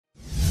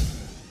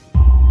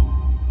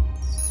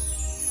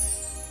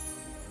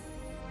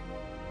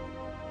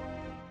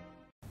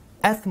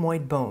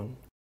Ethmoid bone.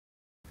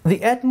 The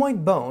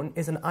ethmoid bone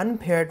is an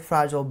unpaired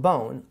fragile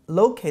bone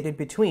located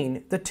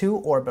between the two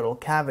orbital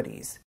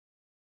cavities.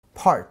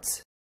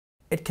 Parts.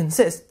 It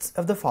consists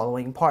of the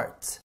following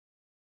parts: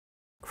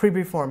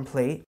 cribriform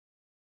plate,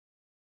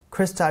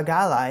 crista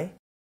galli,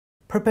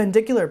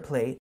 perpendicular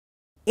plate,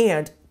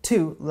 and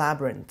two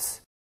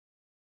labyrinths.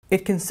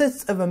 It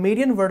consists of a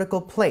median vertical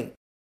plate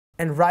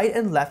and right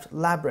and left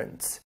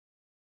labyrinths.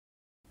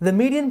 The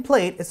median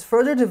plate is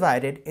further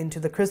divided into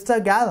the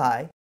crista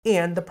galli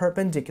and the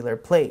perpendicular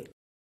plate.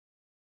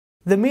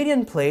 The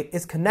median plate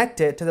is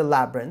connected to the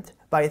labyrinth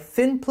by a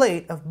thin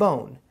plate of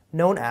bone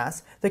known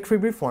as the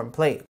cribriform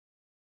plate.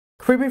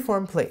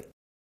 Cribriform plate.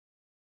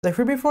 The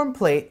cribriform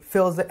plate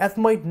fills the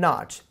ethmoid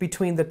notch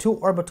between the two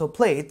orbital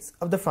plates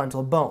of the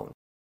frontal bone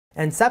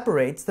and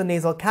separates the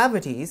nasal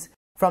cavities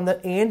from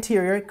the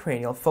anterior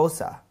cranial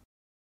fossa.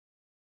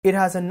 It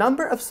has a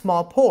number of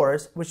small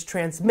pores which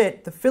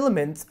transmit the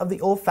filaments of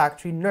the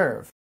olfactory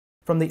nerve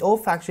from the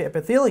olfactory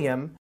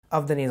epithelium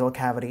of the nasal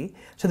cavity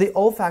to the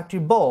olfactory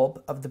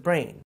bulb of the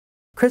brain.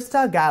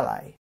 Crista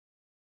galli.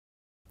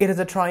 It is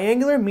a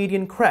triangular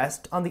median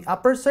crest on the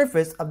upper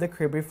surface of the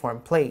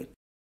cribriform plate.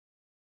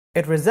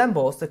 It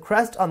resembles the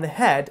crest on the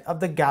head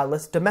of the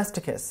Gallus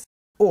domesticus,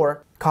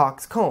 or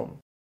cock's comb,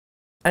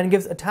 and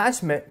gives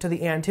attachment to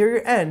the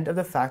anterior end of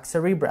the falx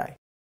cerebri.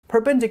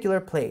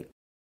 Perpendicular plate.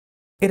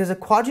 It is a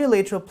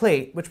quadrilateral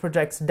plate which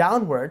projects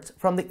downwards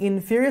from the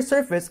inferior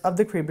surface of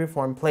the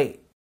cribriform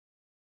plate.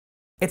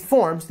 It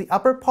forms the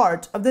upper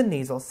part of the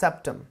nasal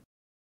septum.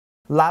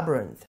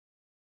 Labyrinth.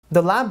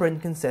 The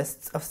labyrinth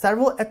consists of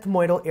several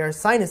ethmoidal air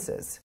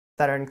sinuses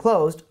that are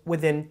enclosed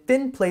within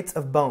thin plates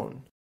of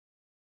bone.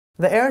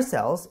 The air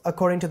cells,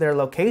 according to their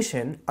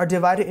location, are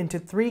divided into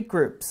three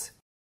groups: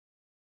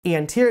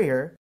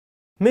 anterior,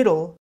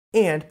 middle,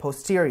 and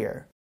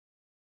posterior.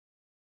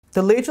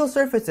 The lateral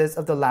surfaces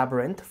of the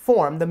labyrinth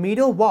form the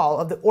medial wall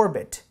of the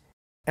orbit,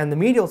 and the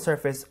medial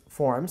surface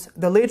forms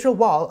the lateral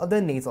wall of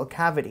the nasal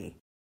cavity.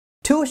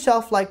 Two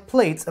shelf-like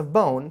plates of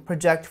bone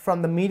project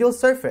from the medial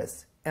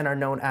surface and are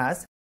known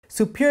as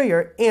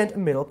superior and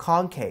middle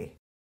conchae.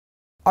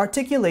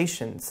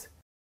 Articulations.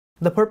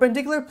 The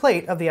perpendicular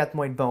plate of the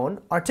ethmoid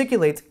bone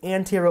articulates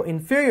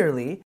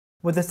antero-inferiorly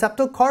with the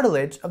septal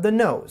cartilage of the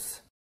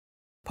nose,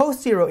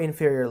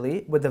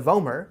 posterior-inferiorly with the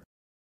vomer,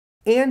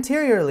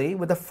 anteriorly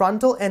with the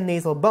frontal and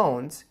nasal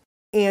bones,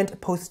 and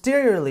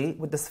posteriorly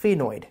with the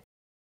sphenoid.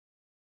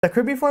 The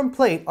cribriform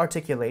plate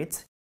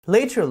articulates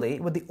laterally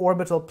with the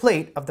orbital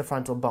plate of the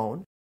frontal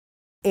bone,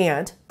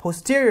 and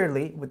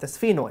posteriorly with the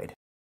sphenoid.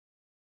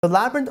 The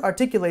labyrinth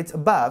articulates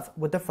above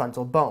with the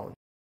frontal bone,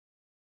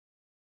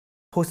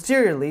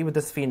 posteriorly with the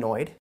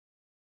sphenoid,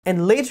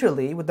 and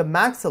laterally with the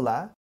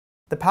maxilla,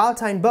 the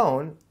palatine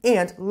bone,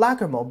 and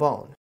lacrimal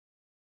bone.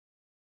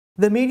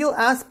 The medial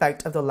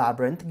aspect of the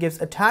labyrinth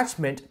gives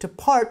attachment to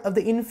part of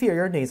the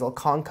inferior nasal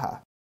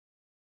concha.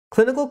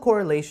 Clinical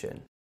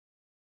correlation.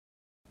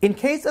 In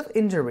case of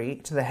injury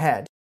to the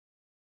head,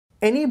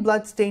 any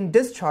blood-stained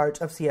discharge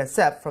of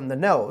CSF from the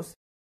nose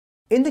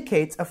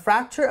indicates a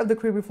fracture of the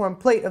cribriform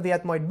plate of the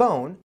ethmoid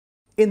bone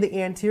in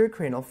the anterior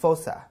cranial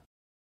fossa.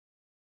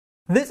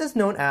 This is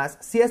known as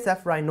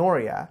CSF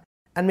rhinorrhea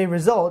and may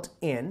result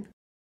in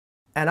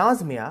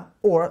anosmia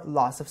or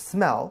loss of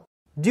smell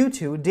due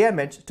to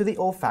damage to the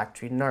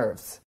olfactory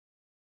nerves.